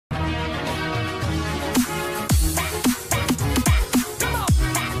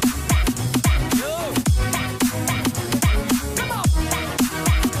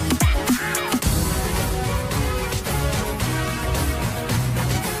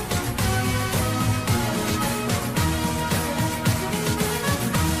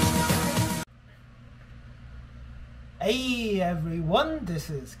Hey everyone, this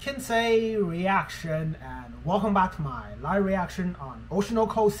is Kinsei Reaction and welcome back to my live reaction on Oshi no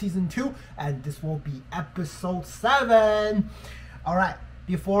Ko Season 2 and this will be episode 7. Alright,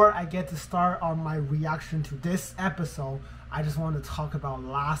 before I get to start on my reaction to this episode, I just want to talk about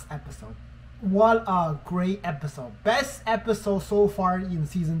last episode. What a great episode. Best episode so far in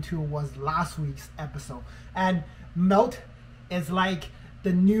Season 2 was last week's episode. And Melt is like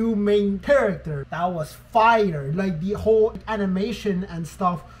the new main character. That was fire. Like the whole animation and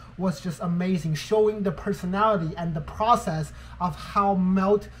stuff was just amazing, showing the personality and the process of how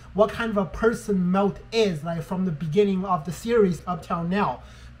Melt, what kind of a person Melt is, like from the beginning of the series up till now.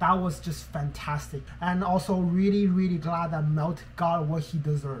 That was just fantastic. And also really glad that Melt got what he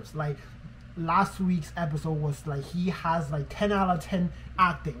deserves. Like last week's episode was like he has like 10 out of 10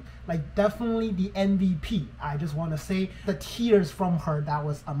 acting, like definitely the MVP. I just want to say the tears from her, that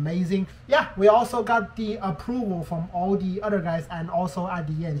was amazing. Yeah, we also got the approval from all the other guys, and also at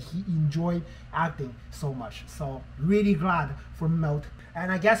the end he enjoyed acting so much, so really glad for Melt.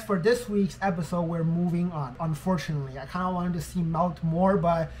 And I guess for this week's episode we're moving on. Unfortunately, I kind of wanted to see Melt more,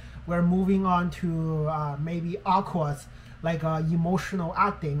 but we're moving on to maybe AQUA's like emotional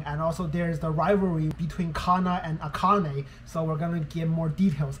acting, and also there's the rivalry between KANA and AKANE, so we're gonna get more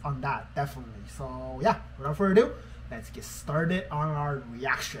details on that, definitely. So yeah, without further ado, let's get started on our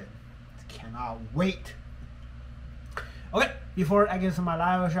reaction. Cannot wait. Okay, before I get to my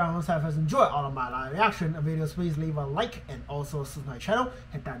live reaction, if you guys enjoy all of my live reaction videos, please leave a like and also subscribe to my channel,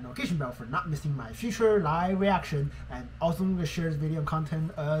 hit that notification bell for not missing my future live reaction, and also share this video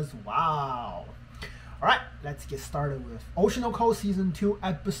content as well. Alright, let's get started with Oshi no Ko Season 2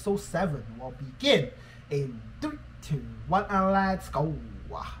 Episode 7. We'll begin in 3, 2, 1, and let's go.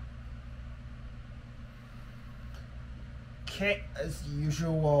 Okay, as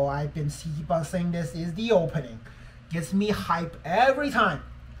usual, I've been keep on saying this is the opening. Gets me hype every time.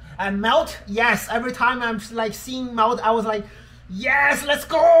 And Melt, yes, every time I'm like seeing Melt, I was like, yes, let's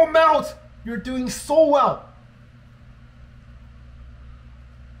go, Melt! You're doing so well.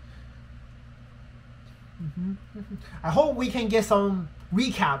 I hope we can get some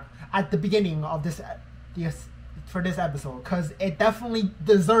recap at the beginning of this for this episode, because it definitely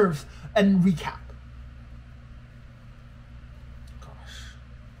deserves a recap. Gosh.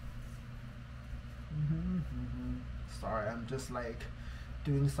 Sorry, I'm just like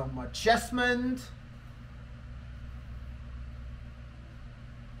doing some adjustment.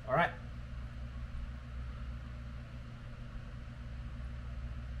 All right.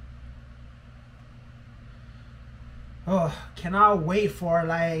 Oh, cannot wait for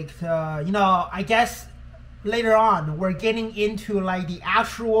like I guess later on we're getting into like the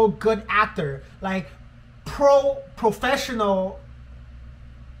actual good actor, like professional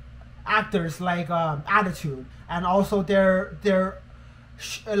actors, like attitude, and also their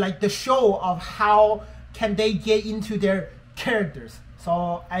like the show of how can they get into their characters.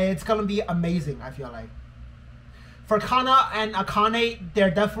 So it's gonna be amazing. I feel like for KANA and AKANE,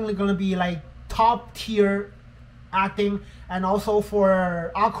 they're definitely gonna be like top tier acting, and also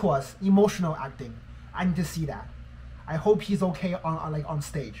for AQUA's emotional acting. I need to see that. I hope he's okay on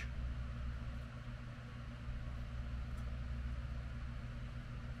stage.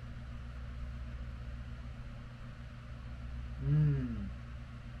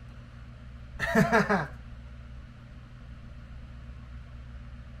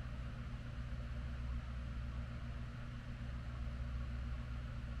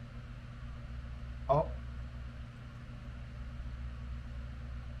 Oh.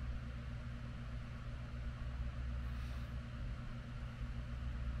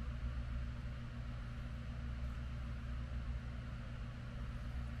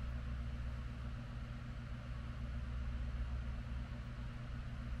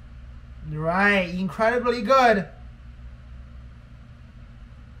 Right, incredibly good.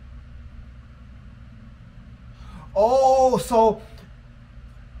 Oh, so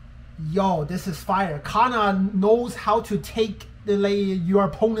yo, this is fire. KANA knows how to take the your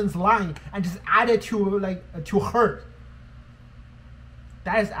opponent's line and just add it to to her.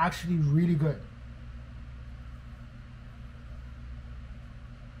 That is actually really good.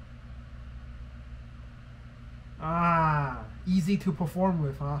 Ah, easy to perform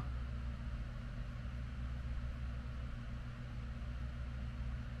with, huh?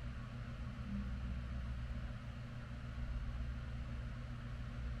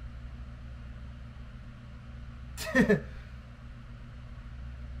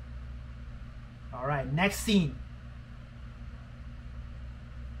 All right, next scene.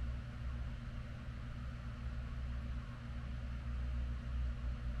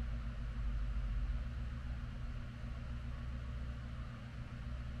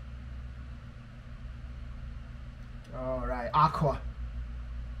 All right, Aqua.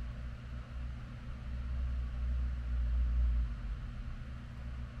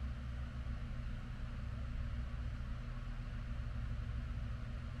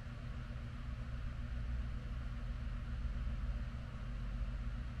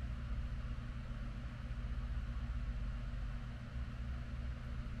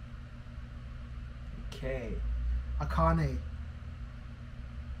 Okay, AKANE.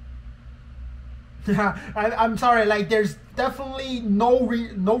 I'm sorry, like there's definitely no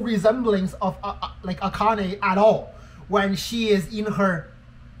resemblance of like AKANE at all when she is in her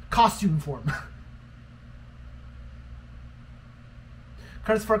costume form.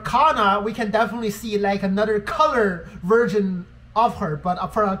 Because for KANA, we can definitely see like another color version of her, but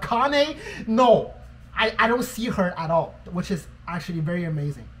for AKANE, no, I don't see her at all, which is actually very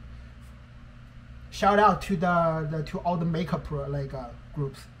amazing. Shout out to to all the makeup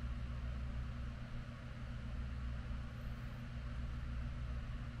groups.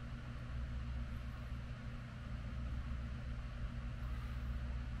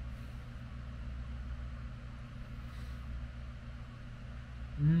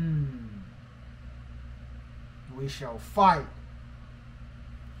 We shall fight.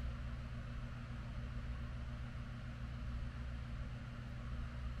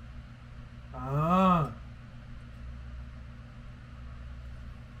 Ah.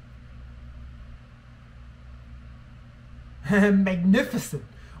 Magnificent.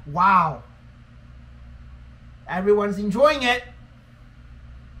 Wow. Everyone's enjoying it.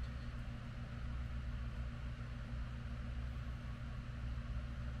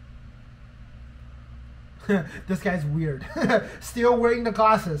 This guy's weird. Still wearing the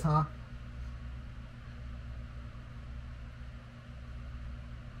glasses, huh?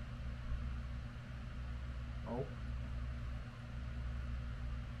 Oh.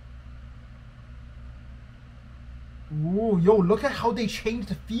 Ooh, yo, look at how they changed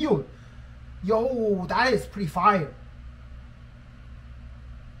the field. Yo, that is pretty fire.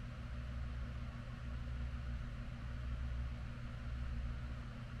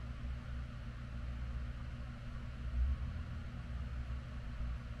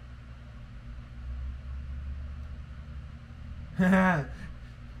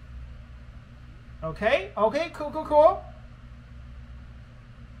 Okay, cool.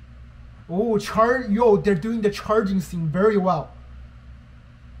 Oh, yo, they're doing the charging scene very well.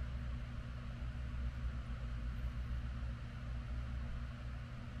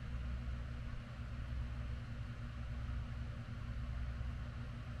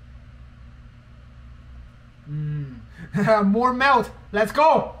 More melt. Let's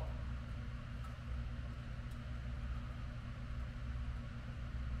go.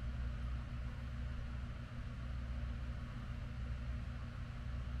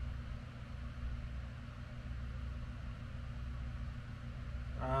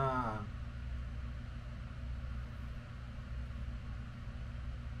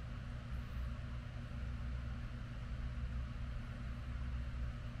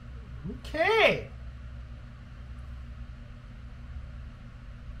 Okay.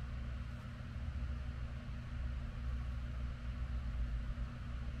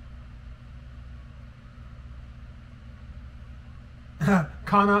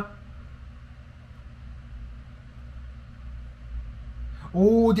 Kana.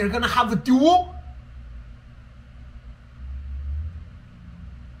 Oh, they're gonna have a duel?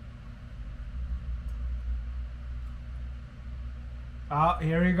 Oh,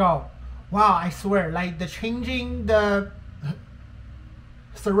 here we go. Wow, I swear, like the changing the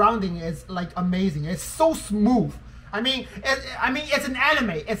surrounding is like amazing. It's so smooth. I mean, it's an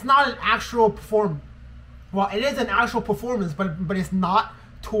anime. It's not an actual performance. Well, it is an actual performance, but it's not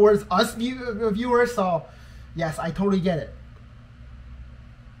towards us viewers. So, yes, I totally get it.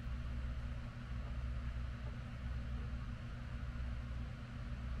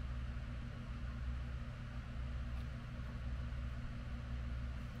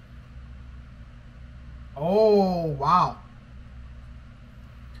 Oh, wow.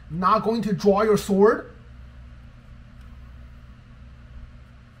 Not going to draw your sword?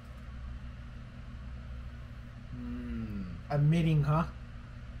 Admitting, huh?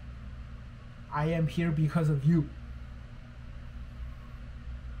 I am here because of you.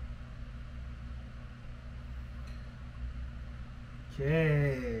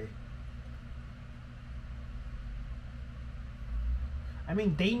 Okay. I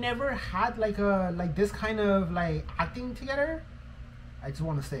mean, they never had like this kind of like acting together. I just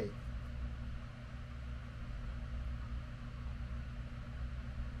want to say.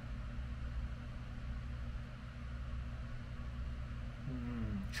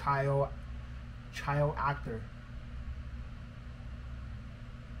 Child actor.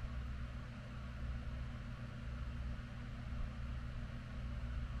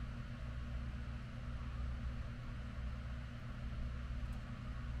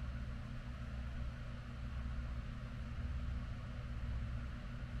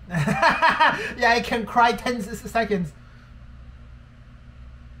 Yeah, I can cry 10 seconds.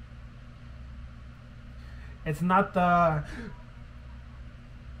 It's not the...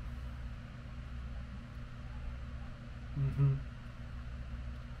 Mm-hmm.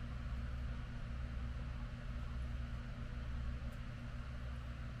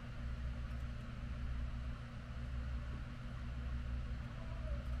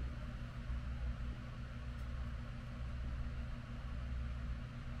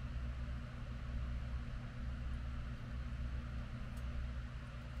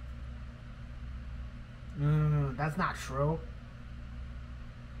 That's not true.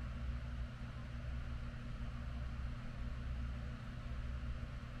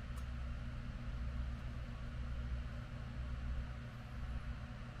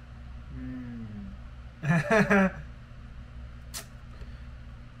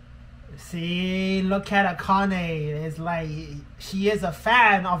 See, look at AKANE. It's like she is a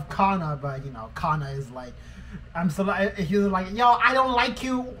fan of KANA, but you know, KANA is like, I'm so like, he's like, yo, I don't like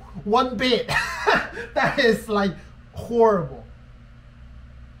you one bit. That is like horrible.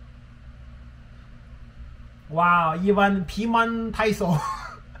 Wow, even Piman Taiso.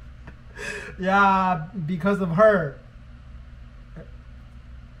 Yeah, because of her,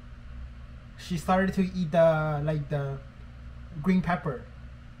 she started to eat the green pepper.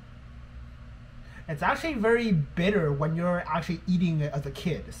 It's actually very bitter when you're actually eating it as a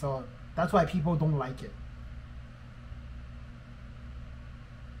kid, so that's why people don't like it.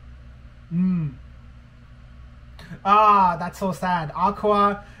 Ah, that's so sad.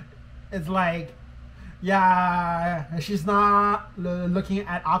 Aqua is like, yeah, she's not looking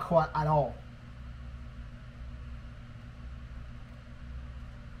at Aqua at all.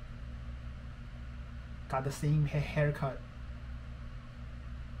 Got the same haircut.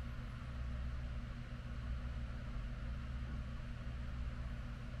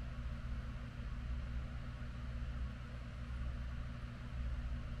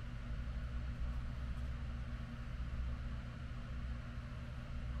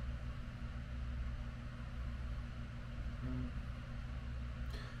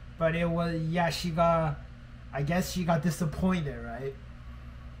 But it was, yeah, she got, I guess she got disappointed, right?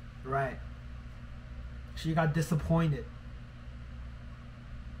 Right. She got disappointed.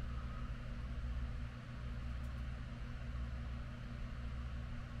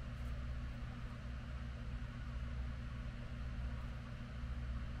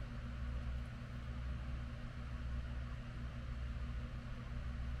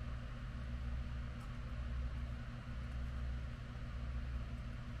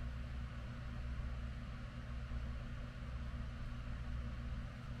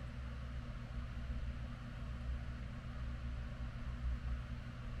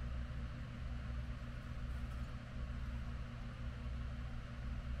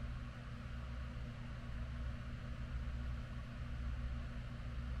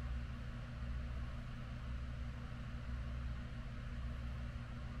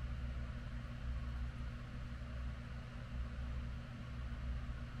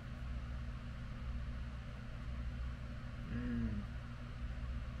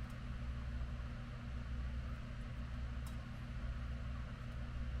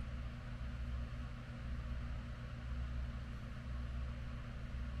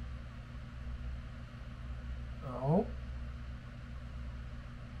 Oh.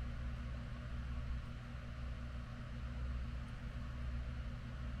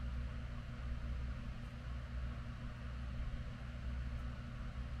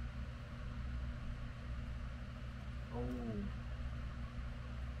 Oh.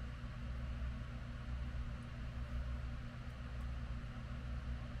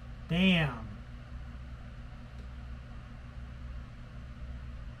 Damn.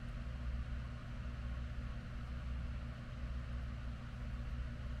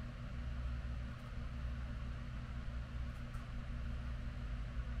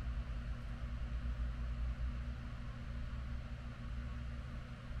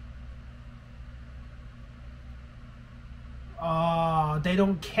 They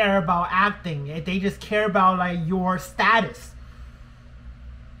don't care about acting. They just care about like your status.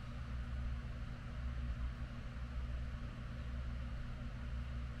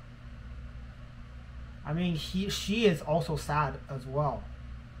 I mean, she is also sad as well.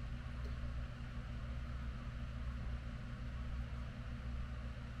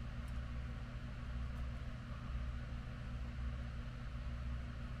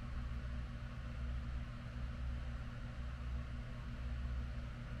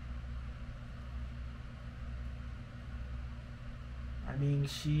 I mean,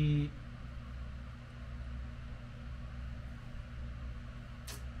 she...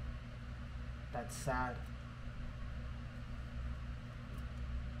 That's sad.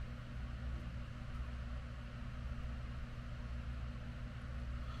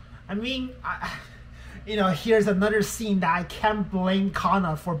 I mean, here's another scene that I can't blame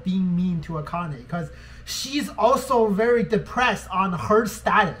Kana for being mean to AKANE, because she's also very depressed on her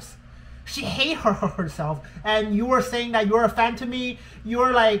status. She hates herself, and you were saying that you're a fan to me.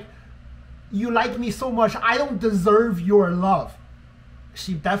 You're like, you like me so much, I don't deserve your love.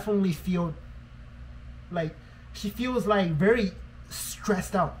 She definitely feels like very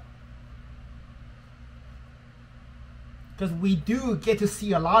stressed out. Because we do get to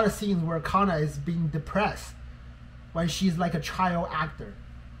see a lot of scenes where Kana is being depressed when she's like a child actor.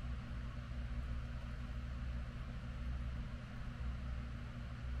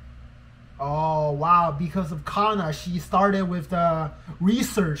 Oh wow, because of Kana, she started with the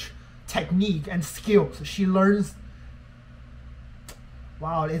research technique and skills. She learns.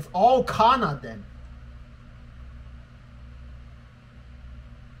 Wow, it's all Kana then.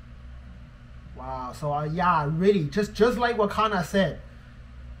 Wow, so yeah, really, just like what Kana said,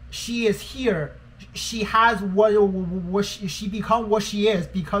 she is here. She has what she become what she is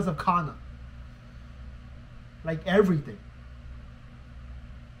because of Kana. Like everything.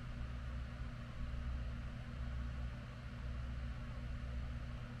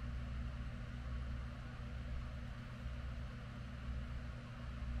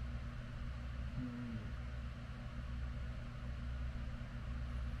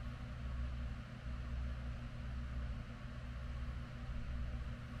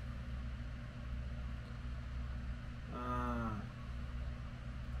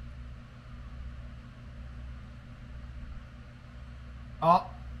 Oh,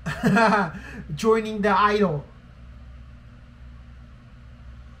 joining the idol.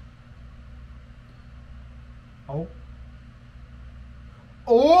 Oh.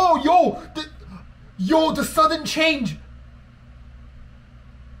 Oh, the sudden change.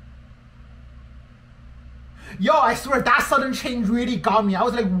 Yo, I swear that sudden change really got me. I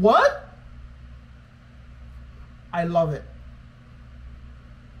was like, what? I love it.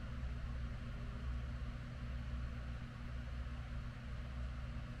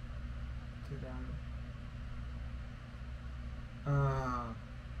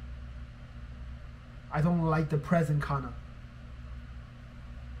 I don't like the present Kana.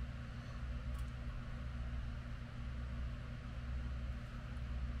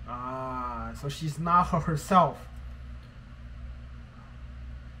 So she's not herself.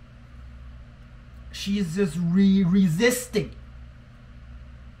 She's just resisting.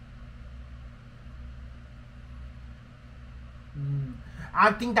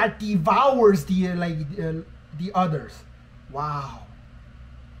 Acting that devours the others. Wow.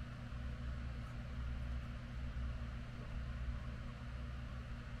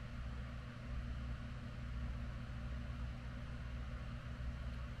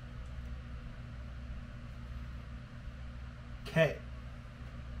 Okay.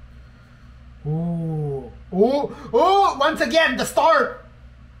 Oh, once again, the star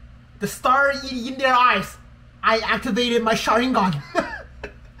in their eyes. I activated my Sharingan.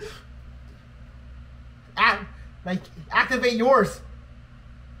 Activate yours.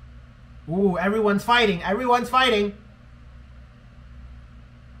 Ooh, everyone's fighting. Everyone's fighting.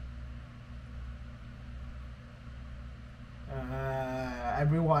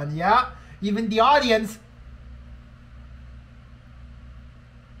 Everyone, yeah. Even the audience.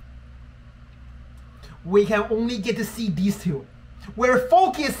 We can only get to see these two. We're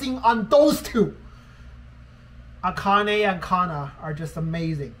focusing on those two. AKANE and Kana are just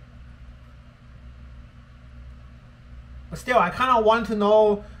amazing. But still, I kind of want to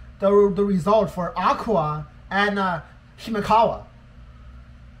know the result for AQUA and Himekawa.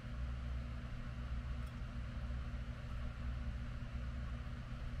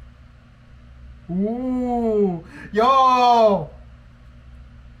 Ooh, yo,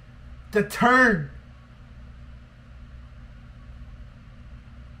 the turn.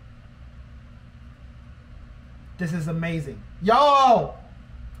 This is amazing. Yo!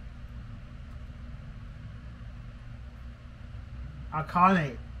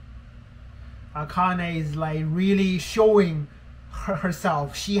 AKANE. AKANE is like really showing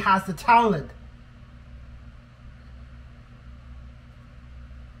herself. She has the talent.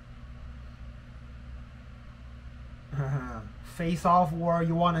 Face off, or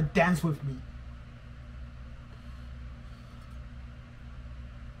you want to dance with me?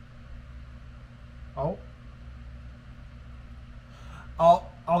 Oh. Oh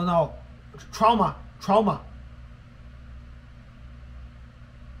no. Trauma.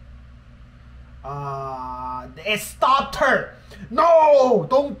 It stopped her. No,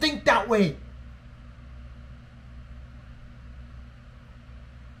 don't think that way.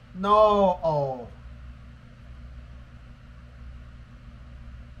 No. Oh.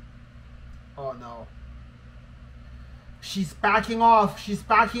 Oh no. She's backing off. She's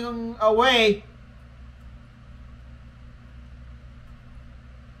backing away.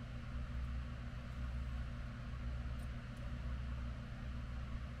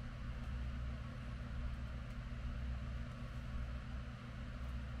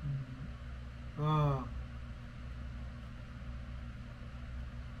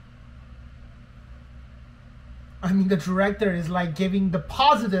 I mean, the director is like giving the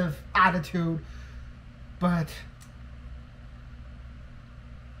positive attitude, but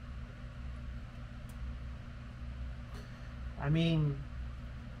I mean,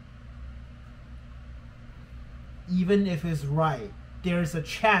 even if it's right, there's a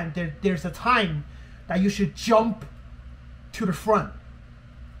chance, there's a time that you should jump to the front.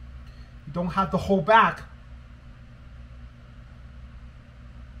 You don't have to hold back.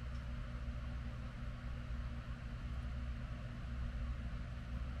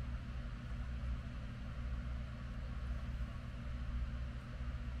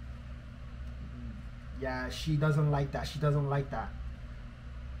 Yeah, she doesn't like that. She doesn't like that.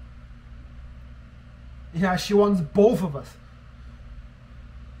 Yeah, she wants both of us.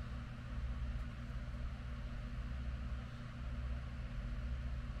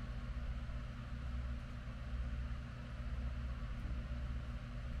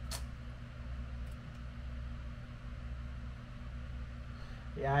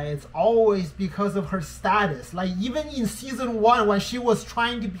 Yeah, it's always because of her status. Like, even in season 1, when she was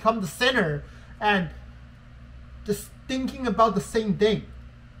trying to become the center and just thinking about the same thing.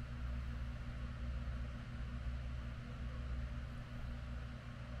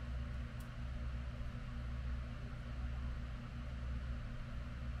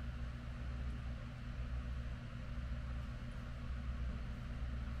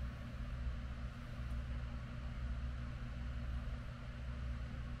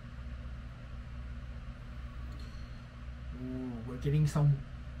 Ooh, we're getting some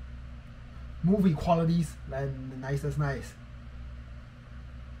movie qualities, and nice as nice.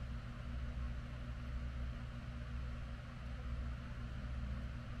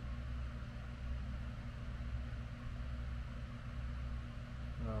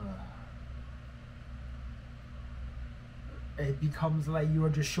 It becomes like you are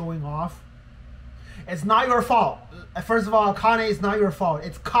just showing off. It's not your fault. First of all, AKANE is not your fault.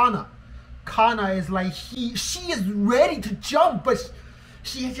 It's KANA. KANA is like she is ready to jump, but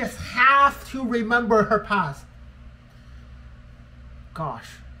she just have to remember her past. Gosh.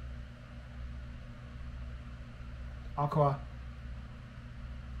 AQUA.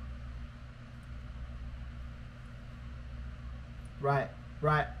 Right,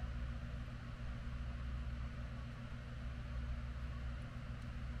 right.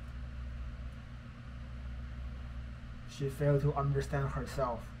 She failed to understand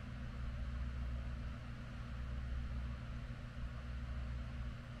herself.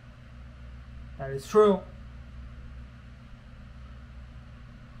 That is true.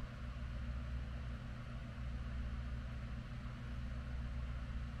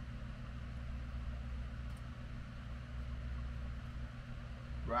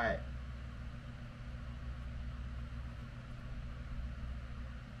 Right.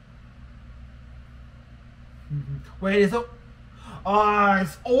 Wait, it's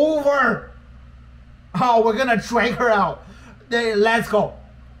it's over. Oh, we're gonna drag her out. Let's go.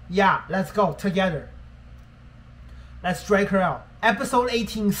 Yeah, let's go together. Let's drag her out. Episode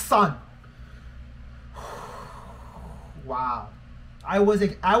 18, Sun. Wow. I was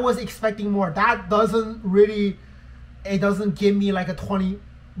expecting more. That doesn't really, it doesn't give me like a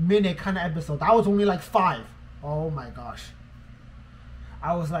 20-minute kind of episode. That was only like 5. Oh my gosh.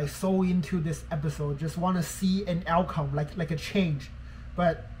 I was like so into this episode. Just want to see an outcome, like a change.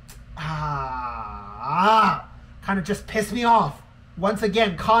 But kind of just pissed me off. Once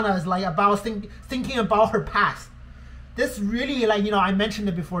again, KANA is like about thinking about her past. This really, like, you know, I mentioned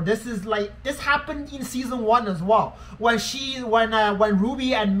it before. This is like, this happened in season 1 as well. When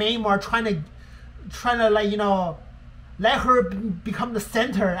Ruby and Mame are trying to like, you know, let her become the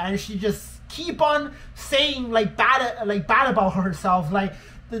center, and she just keep on saying like bad about herself. Like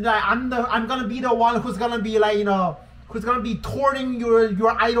I'm gonna be the one who's gonna be like, you know, who's gonna be tearing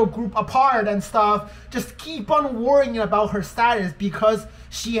your idol group apart and stuff. Just keep on worrying about her status because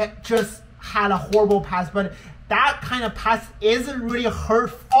she just had a horrible past. But that kind of past isn't really her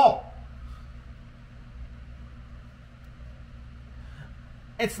fault.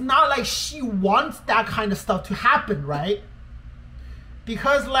 It's not like she wants that kind of stuff to happen, right?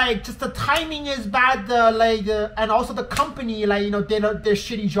 because like just the timing is bad, and also the company, like, you know, did their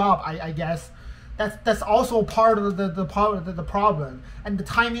shitty job, I guess. That's also part of the problem, and the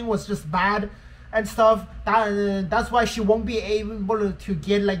timing was just bad and stuff. That's why she won't be able to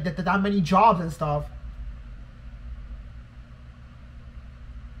get like that many jobs and stuff.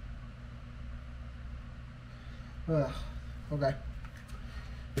 Okay.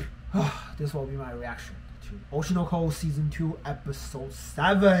 This will be my reaction to Oshi no Ko Season 2 Episode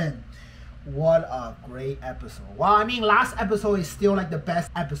 7. What a great episode. Well, I mean, last episode is still like the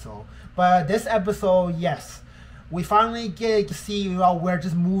best episode, but this episode, yes, we finally get to see, you know, we're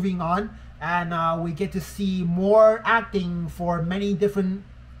just moving on, and we get to see more acting for many different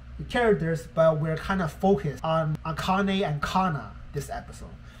characters, but we're kind of focused on AKANE and KANA this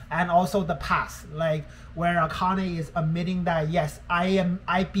episode. And also the past, like where AKANE is admitting that yes,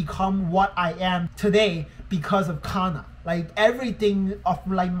 I become what I am today because of KANA. Like everything of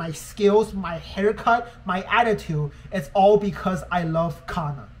like my skills, my haircut, my attitude, it's all because I love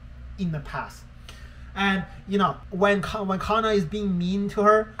KANA in the past. And you know, when KANA is being mean to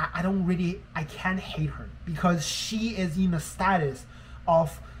her, I can't hate her, because she is in a status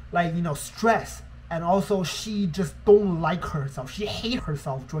of like, you know, stress. And also she just don't like herself. She hates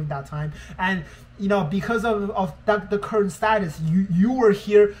herself during that time. And you know, because of that, the current status, you were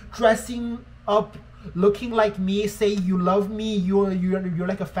here dressing up, looking like me, say you love me, you're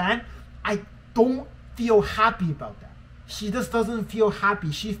like a fan. I don't feel happy about that. She just doesn't feel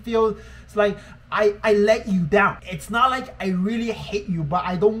happy. She feels like I let you down. It's not like I really hate you, but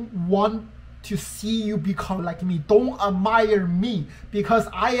I don't want to see you become like me. Don't admire me because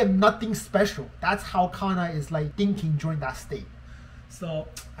I am nothing special. That's how KANA is like thinking during that state. So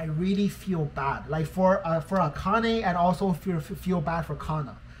I really feel bad, like for AKANE, and also feel bad for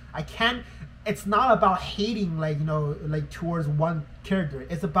KANA. I can't. It's not about hating, like, you know, like towards one character.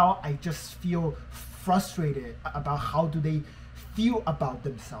 It's about, I just feel frustrated about how do they feel about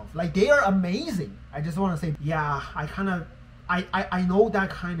themselves. Like they are amazing. I just want to say, yeah, I know that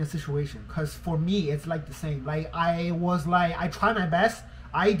kind of situation, because for me it's like the same. Like I try my best,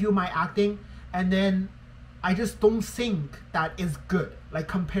 I do my acting, and then I just don't think that is good. Like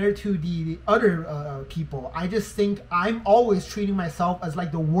compared to the other people, I just think I'm always treating myself as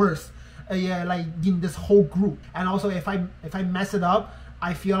like the worst, like in this whole group. And also if I mess it up,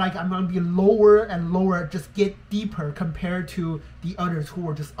 I feel like I'm gonna be lower and lower, just get deeper compared to the others who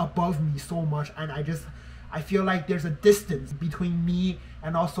are just above me so much. And I feel like there's a distance between me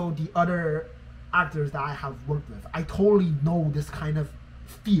and also the other actors that I have worked with. I totally know this kind of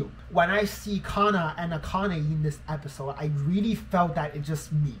feel. When I see KANA and AKANE in this episode, I really felt that it's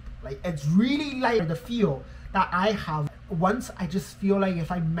just me. Like it's really like the feel that I have. Once I just feel like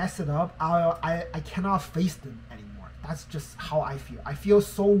if I mess it up, I cannot face them anymore. That's just how I feel. I feel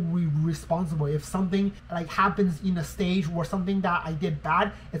so responsible. If something like happens in a stage or something that I did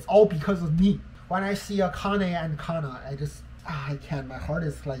bad, it's all because of me. When I see AKANE and KANA, I can't. My heart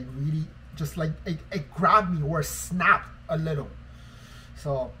is like really just like it grabbed me or snapped a little.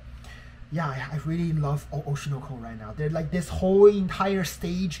 So yeah, I really love Oshi no Ko right now. They're like, this whole entire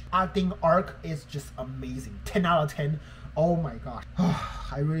stage acting arc is just amazing. 10 out of 10. Oh my gosh.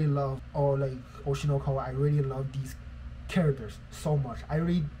 I really love Oshi no Ko. I really love these characters so much. I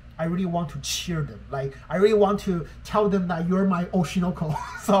really want to cheer them. Like I really want to tell them that you're my Oshi no Ko.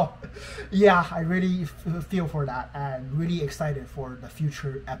 So yeah, I really feel for that, and really excited for the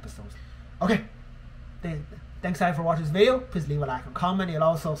future episodes. Okay, thanks guys for watching this video. Please leave a like and comment. It'll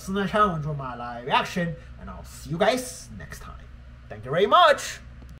also subscribe my channel and join my live reaction, and I'll see you guys next time. Thank you very much.